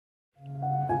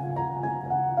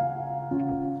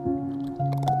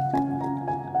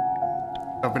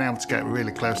I've been able to get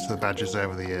really close to the badgers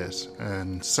over the years,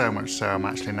 and so much so I'm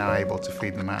actually now able to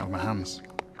feed them out of my hands.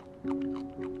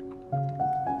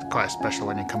 It's quite special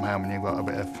when you come home and you've got a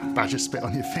bit of badger spit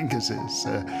on your fingers. It's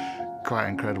quite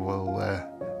incredible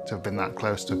to have been that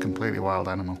close to a completely wild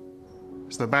animal.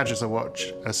 So the badgers I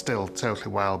watch are still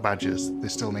totally wild badgers. They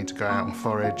still need to go out and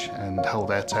forage and hold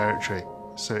their territory.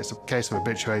 So it's a case of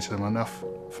habituating them enough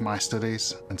for my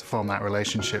studies and to form that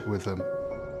relationship with them.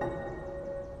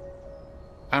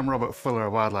 I'm Robert Fuller, a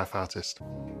wildlife artist.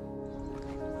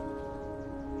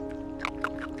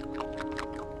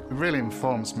 It really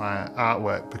informs my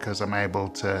artwork because I'm able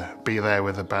to be there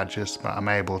with the badgers, but I'm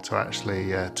able to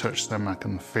actually touch them. I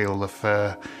can feel the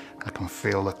fur, I can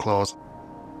feel the claws.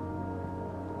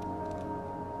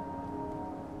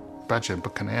 Badger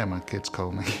Buccaneer, my kids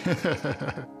call me.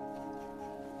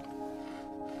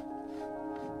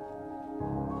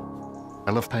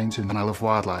 I love painting and I love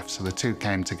wildlife, so the two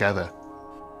came together.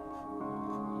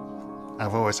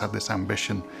 I've always had this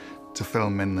ambition to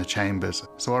film in the chambers.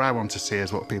 So what I want to see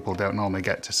is what people don't normally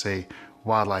get to see,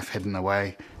 wildlife hidden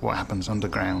away, what happens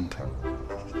underground.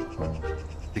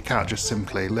 You can't just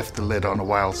simply lift the lid on a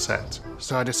wild set.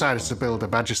 So I decided to build a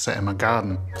badger set in my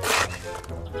garden.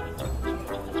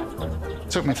 It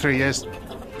took me 3 years.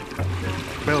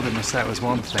 Building the set was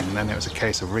one thing, and then it was a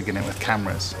case of rigging it with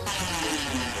cameras.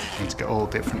 You need to get all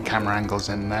different camera angles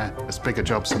in there. It's a bigger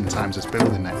job sometimes as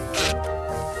building it.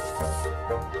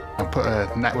 I put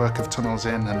a network of tunnels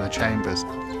in and the chambers,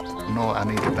 and all I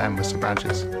needed then was the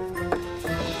badgers.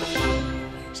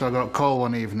 So I got a call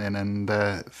one evening and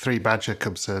 3 badger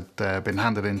cubs had been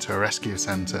handed into a rescue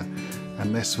centre,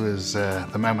 and this was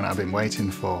the moment I've been waiting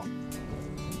for.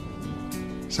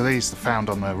 So these are found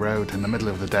on the road in the middle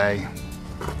of the day.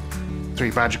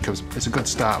 3 badger cubs, it's a good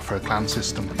start for a clan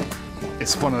system.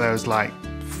 It's one of those like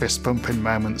fist pumping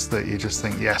moments that you just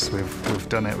think, yes, we've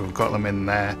done it, we've got them in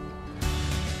there.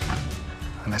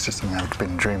 And this is something I've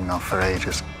been dreaming of for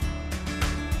ages.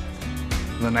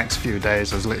 The next few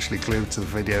days I was literally glued to the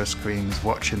video screens,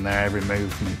 watching their every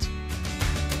movement.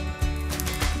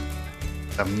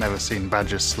 I've never seen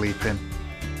badgers sleeping.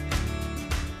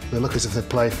 They look as if they're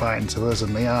play fighting to us,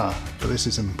 and they are, but this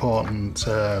is important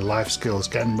life skills,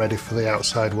 getting ready for the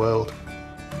outside world.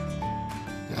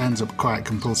 It ends up quite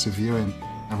compulsive viewing.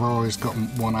 I've always got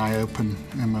one eye open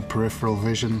in my peripheral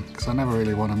vision, because I never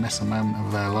really want to miss a moment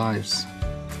of their lives.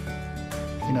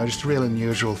 You know, just real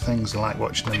unusual things like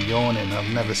watching them yawning.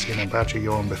 I've never seen a badger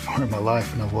yawn before in my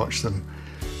life, and I've watched them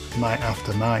night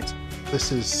after night.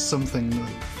 This is something that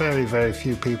very, very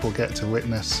few people get to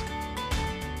witness.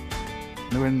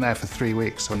 They were in there for 3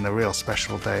 weeks, and the real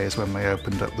special day is when we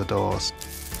opened up the doors.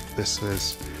 This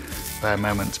was their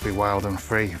moment to be wild and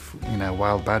free, you know,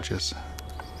 wild badgers.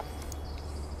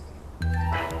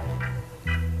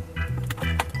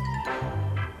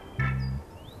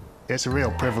 It's a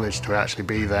real privilege to actually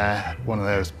be there, one of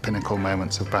those pinnacle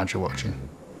moments of badger watching.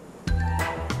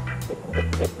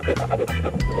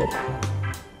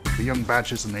 The young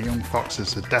badgers and the young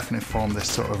foxes had definitely formed this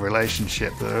sort of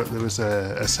relationship. There was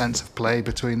a sense of play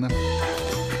between them.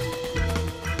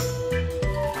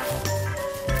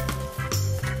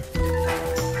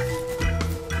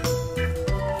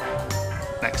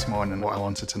 Next morning, what I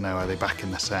wanted to know, are they back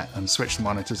in the set? And switched the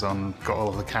monitors on, got all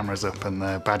of the cameras up, and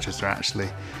the badgers are actually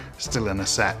still in the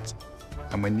set.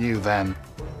 And we knew then,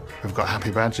 we've got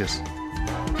happy badgers.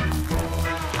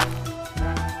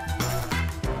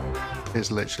 It's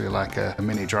literally like a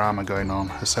mini drama going on,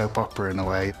 a soap opera in a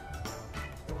way.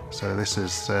 So this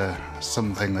is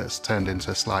something that's turned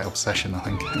into a slight obsession, I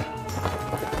think.